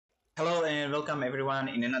Hello and welcome everyone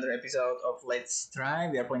in another episode of Let's Try.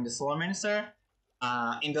 We are playing the Slormancer.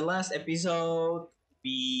 In the last episode,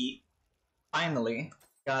 we finally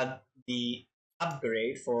got the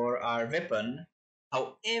upgrade for our weapon.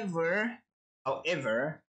 However,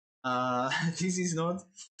 this is not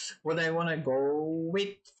what I want to go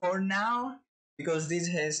with for now because this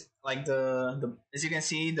has like the as you can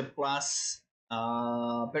see the plus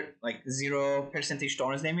like 0%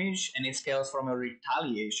 torrents damage, and it scales from a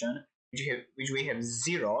retaliation which we have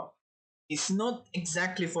 0. It's not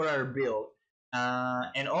exactly for our build,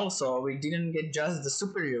 and also we didn't get just the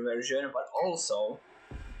superior version but also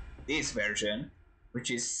this version,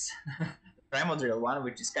 which is the primordial one,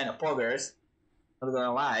 which is kind of poggers, not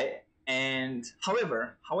gonna lie. And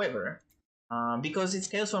however, because it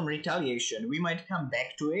scales from retaliation, we might come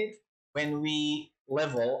back to it when we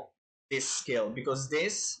level this skill, because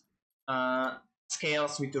this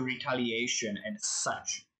scales with the retaliation and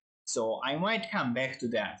such. So I might come back to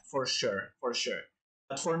that for sure.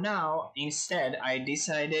 But for now, instead, I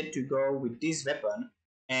decided to go with this weapon,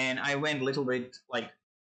 and I went a little bit like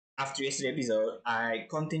after yesterday's episode. I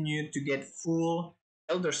continued to get full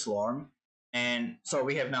Elder Slorm, and so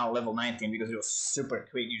we have now level 19 because it was super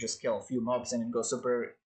quick. You just kill a few mobs and it goes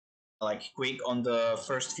super like quick on the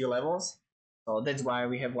first few levels. So that's why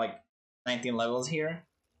we have like 19 levels here.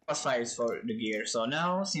 Plus 5 is for the gear. So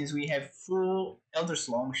now, since we have full Elder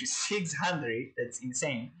Slorm, which is 600, that's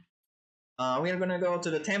insane. We are gonna go to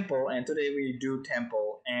the temple, and today we do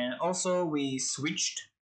temple. And also we switched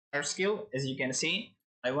our skill, as you can see.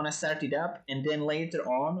 I want to start it up, and then later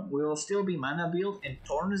on we will still be mana build and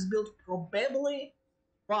Tornus build probably,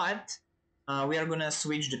 but we are gonna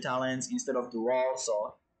switch the talents instead of the wall,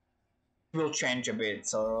 so it will change a bit.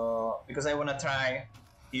 So because I want to try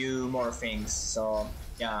few more things. So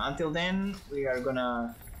yeah, until then we are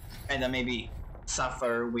gonna kind of maybe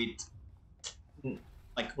suffer with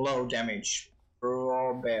like low damage,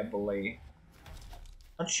 probably.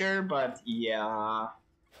 Not sure, but yeah.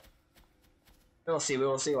 We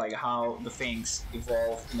will see like how the things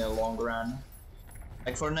evolve in the long run.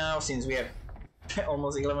 Like for now, since we have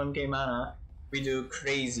almost 11k mana, we do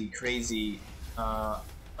crazy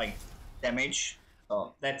like damage.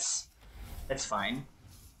 So that's fine.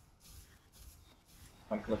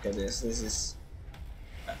 Like look at this. This is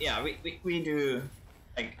yeah, we do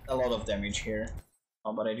like a lot of damage here.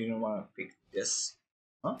 Oh, but I didn't want to pick this.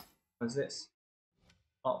 Huh? What's this?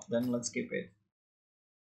 Oh, then let's skip it.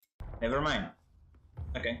 Never mind.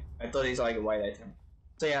 Okay, I thought it's like a white item.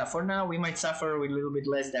 So yeah, for now we might suffer with a little bit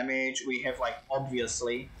less damage. We have like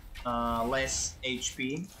obviously less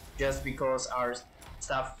HP just because our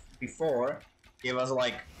stuff before gave us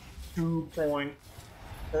like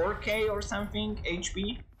 2.4k or something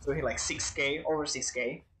HP. So we had like 6k, over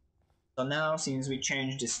 6k. So now since we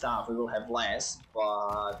changed the stuff, we will have less,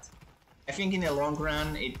 but I think in the long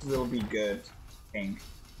run it will be good. I think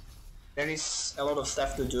there is a lot of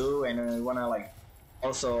stuff to do, and I wanna like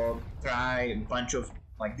also try a bunch of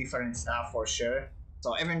like different stuff for sure.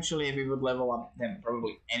 So eventually we would level up them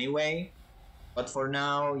probably anyway. But for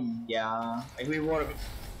now, yeah, like we work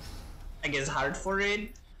I guess hard for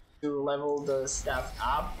it to level the stuff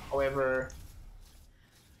up. However,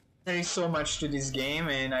 there is so much to this game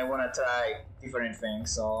and I wanna try different things.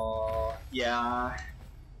 So yeah.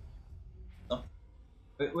 So,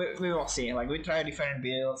 we will see. Like we try different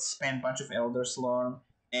builds, spend a bunch of Elder Slorm.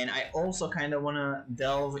 And I also kind of want to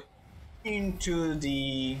delve into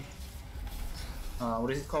the, what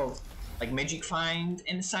is it called? Like Magic Find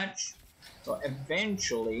and such. So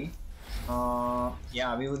eventually,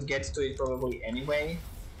 yeah, we would get to it probably anyway.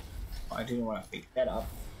 I didn't want to pick that up.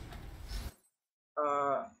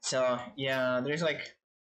 So yeah, there's like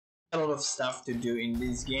a lot of stuff to do in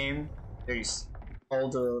this game. There's all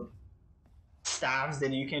the staffs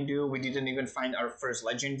that you can do. We didn't even find our first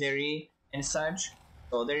legendary and such.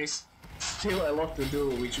 So there is still a lot to do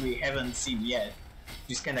which we haven't seen yet,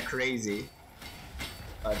 which is kind of crazy.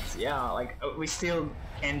 But yeah, like we still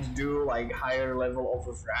can't do like higher level of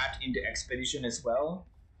rat in the expedition as well,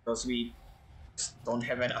 because we don't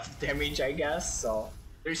have enough damage, I guess. So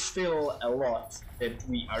there's still a lot that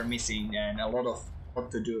we are missing and a lot of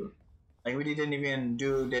what to do. Like we didn't even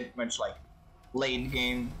do that much like late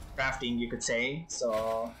game crafting, you could say.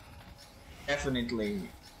 So definitely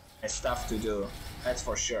stuff to do, that's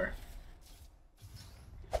for sure.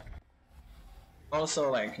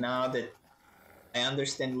 Also, like now that I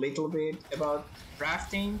understand a little bit about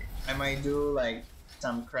crafting, I might do like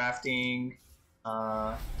some crafting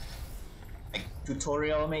like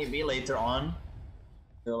tutorial maybe later on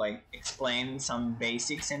to like explain some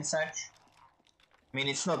basics and such. I mean,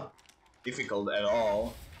 it's not difficult at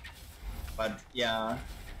all. But yeah,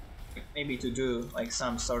 maybe to do like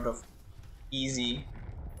some sort of easy,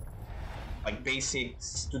 like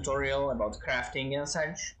basics tutorial about crafting and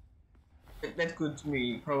such. That could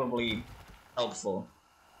be probably helpful.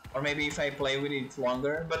 Or maybe if I play with it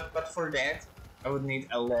longer, but for that I would need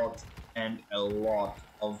a lot and a lot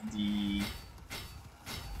of the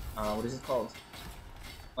what is it called?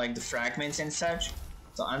 Like the fragments and such.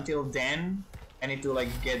 So until then, I need to like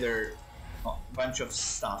gather a bunch of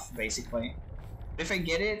stuff basically. If I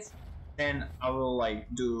get it, then I will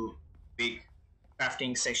like do big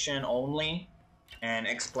crafting session only and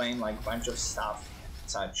explain like a bunch of stuff and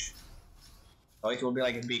such. So it will be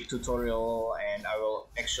like a big tutorial and I will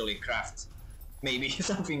actually craft maybe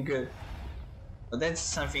something good. So that's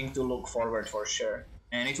something to look forward for sure.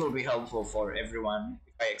 And it will be helpful for everyone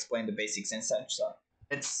if I explain the basics and such. So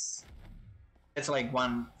that's that's like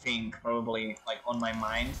one thing probably like on my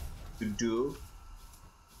mind to do.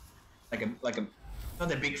 Like a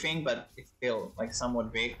not a big thing, but it's still like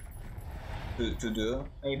somewhat big to do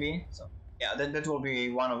maybe. So yeah, that will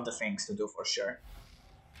be one of the things to do for sure.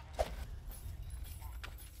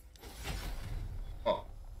 Oh,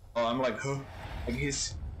 oh, I'm like, huh? Like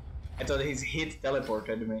his, I thought his hit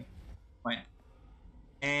teleported me. Fine.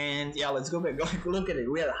 And yeah, let's go back. Look at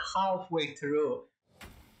it. We are halfway through.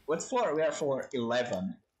 What floor? We are floor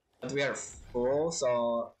 11. But we are full,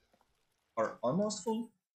 so or almost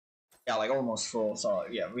full. Yeah, like almost full. So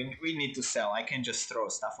yeah, we need to sell. I can just throw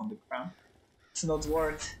stuff on the ground. It's not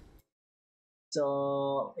worth.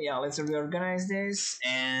 So yeah, let's reorganize this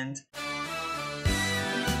and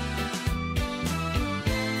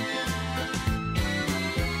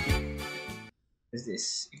is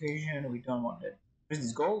this equation? We don't want it. Is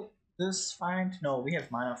this gold? This find? No, we have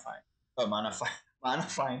mana find. Oh, mana find. Mana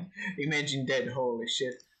find. Imagine that. Holy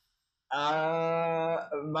shit. Mana.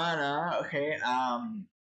 Okay.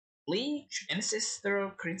 Bleach,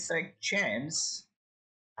 ancestral crit strike chance.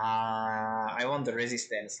 I want the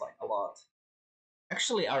resistance like a lot.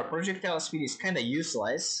 Actually, our projectile speed is kind of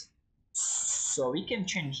useless, so we can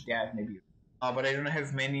change that maybe. But I don't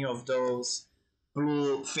have many of those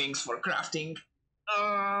blue things for crafting.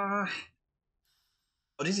 Uh,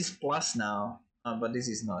 oh, this is plus now, but this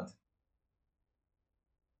is not.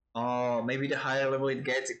 Oh, maybe the higher level it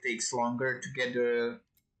gets, it takes longer to get the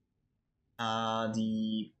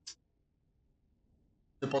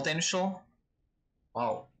potential.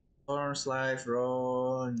 Wow. Ours life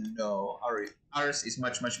roll no. Ours is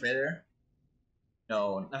much better.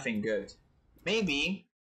 No, nothing good. Maybe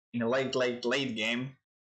in a late game,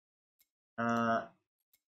 uh,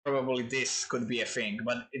 probably this could be a thing,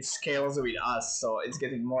 but it scales with us, so it's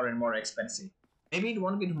getting more and more expensive. Maybe it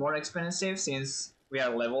won't get more expensive since we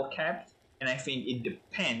are level capped, and I think it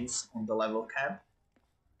depends on the level cap.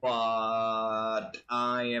 But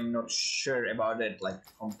I am not sure about it like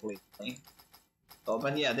completely. So,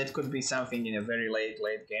 but yeah, that could be something in a very late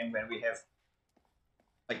game when we have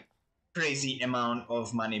like crazy amount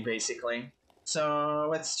of money basically. So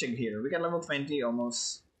let's check here. We got level 20,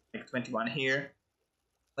 almost like 21 here.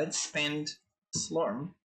 Let's spend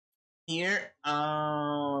Slorm. Here,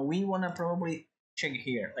 we wanna probably check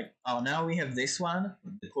here. Like, oh, now we have this one,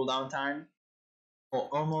 the cooldown time. Oh,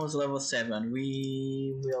 almost level 7.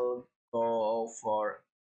 We will go for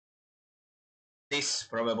this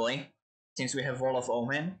probably, since we have Wall of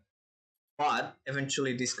Omen. But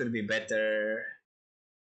eventually this could be better.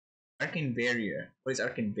 Arcane Barrier. What is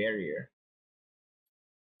Arcane Barrier?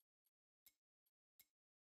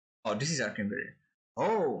 Oh, this is Arcane Barrier.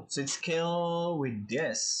 Oh, so it's kill with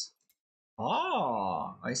this.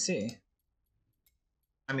 Oh, I see.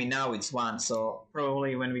 I mean, now it's 1, so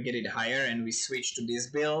probably when we get it higher and we switch to this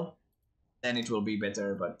build, then it will be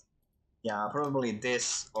better, but yeah, probably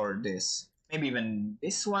this or this. Maybe even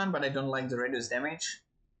this one, but I don't like the reduced damage.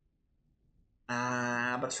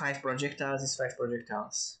 But 5 projectiles is 5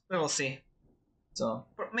 projectiles. We will see. So,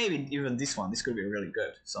 maybe even this one, this could be really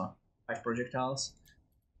good. So, 5 projectiles.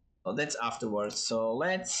 So that's afterwards. So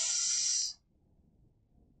let's...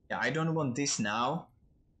 Yeah, I don't want this now.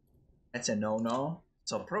 That's a no-no.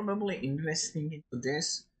 So probably investing into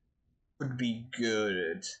this would be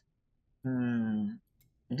good.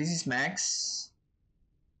 This is max.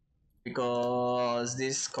 Because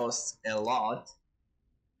this costs a lot.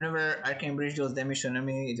 Whenever Arcane Bridge deals damage to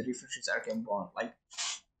enemy, it refreshes Arcane Bond. Like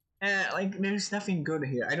there's nothing good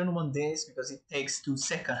here. I don't want this because it takes 2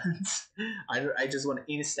 seconds. I just want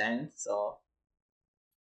instant, so...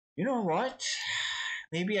 You know what?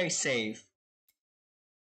 Maybe I save.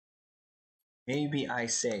 Maybe I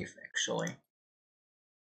save, actually.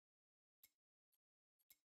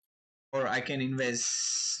 Or I can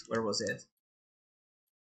invest... Where was it?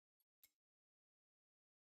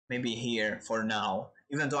 maybe here for now.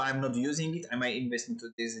 Even though I'm not using it, I might invest into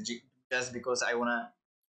this just because I wanna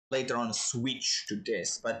later on switch to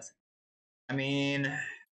this. But I mean,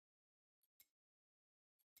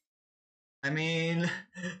 I mean,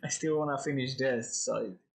 I still wanna finish this, so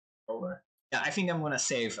it's over. Yeah, I think I'm gonna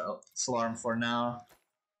save Slorm for now.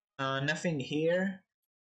 Nothing here.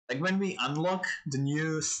 Like when we unlock the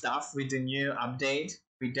new stuff with the new update,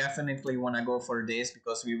 we definitely wanna go for this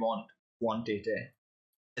because we want it.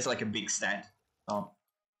 It's like a big stat. So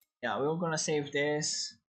yeah, we're gonna save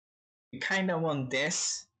this. We kinda want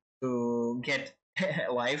this to get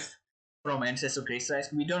life from Ancestor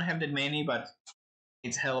Crystallized. We don't have that many, but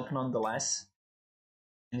it's help nonetheless.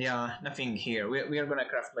 And yeah, nothing here. We are gonna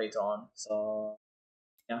craft later on. So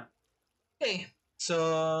yeah. Okay.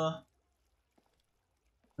 So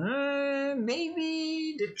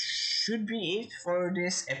maybe that should be it for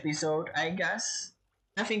this episode, I guess.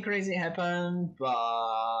 Nothing crazy happened,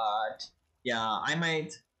 but yeah, I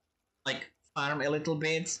might like farm a little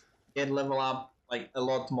bit, get level up like a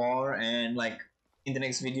lot more, and like in the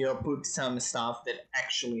next video put some stuff that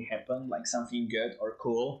actually happened, like something good or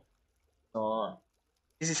cool. So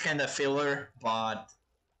this is kind of filler, but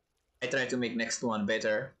I try to make next one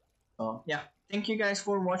better. So yeah, thank you guys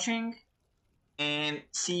for watching, and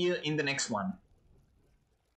see you in the next one.